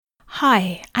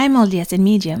Hi, I'm LDS in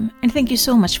Medium, and thank you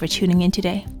so much for tuning in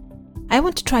today. I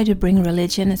want to try to bring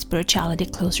religion and spirituality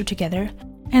closer together,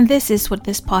 and this is what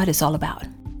this pod is all about.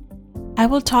 I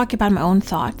will talk about my own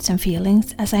thoughts and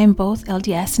feelings as I am both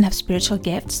LDS and have spiritual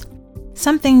gifts,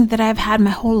 something that I've had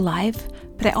my whole life,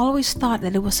 but I always thought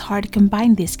that it was hard to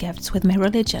combine these gifts with my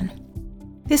religion.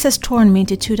 This has torn me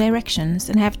into two directions,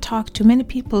 and I have talked to many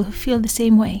people who feel the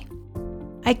same way.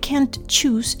 I can't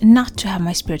choose not to have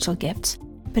my spiritual gifts,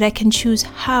 but I can choose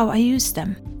how I use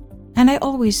them. And I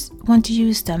always want to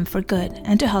use them for good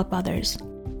and to help others.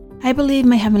 I believe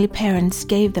my heavenly parents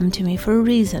gave them to me for a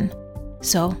reason.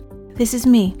 So, this is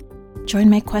me. Join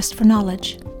my quest for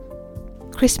knowledge.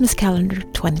 Christmas calendar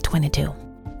 2022.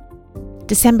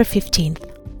 December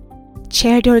 15th.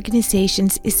 Charity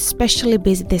organizations is especially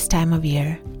busy this time of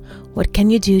year. What can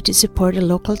you do to support a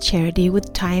local charity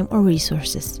with time or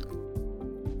resources?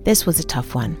 This was a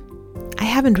tough one. I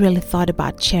haven't really thought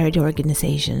about charity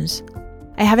organizations.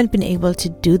 I haven't been able to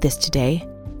do this today,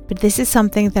 but this is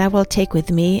something that I will take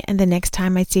with me, and the next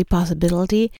time I see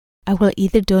possibility, I will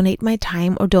either donate my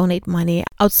time or donate money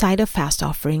outside of fast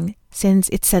offering, since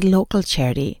it said local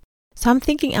charity. So I'm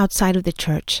thinking outside of the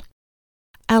church.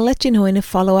 I'll let you know in a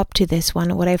follow-up to this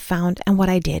one what I found and what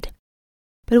I did.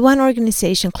 But one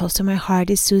organization close to my heart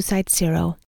is Suicide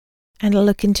Zero, and I'll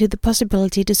look into the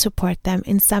possibility to support them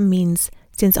in some means,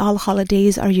 since all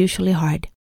holidays are usually hard.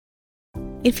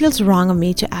 It feels wrong of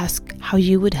me to ask how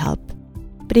you would help,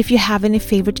 but if you have any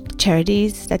favorite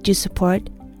charities that you support,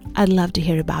 I'd love to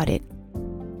hear about it.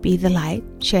 Be the light,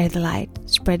 share the light,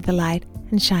 spread the light,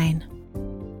 and shine.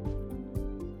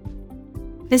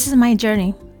 This is my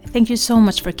journey. Thank you so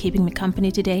much for keeping me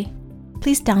company today.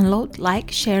 Please download,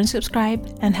 like, share, and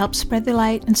subscribe, and help spread the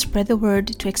light and spread the word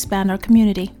to expand our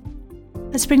community.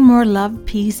 Let's bring more love,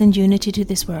 peace, and unity to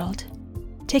this world.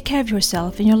 Take care of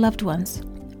yourself and your loved ones.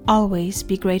 Always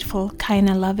be grateful, kind,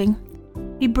 and loving.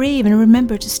 Be brave and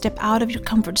remember to step out of your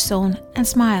comfort zone and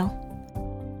smile.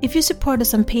 If you support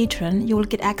us on Patreon, you will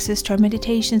get access to our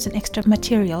meditations and extra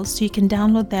materials so you can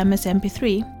download them as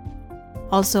MP3.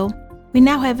 Also, we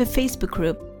now have a Facebook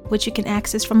group, which you can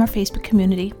access from our Facebook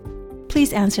community.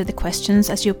 Please answer the questions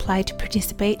as you apply to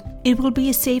participate. It will be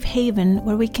a safe haven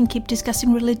where we can keep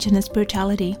discussing religion and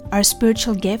spirituality, our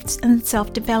spiritual gifts, and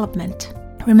self-development.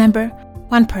 Remember,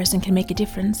 one person can make a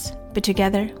difference, but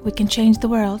together we can change the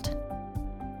world.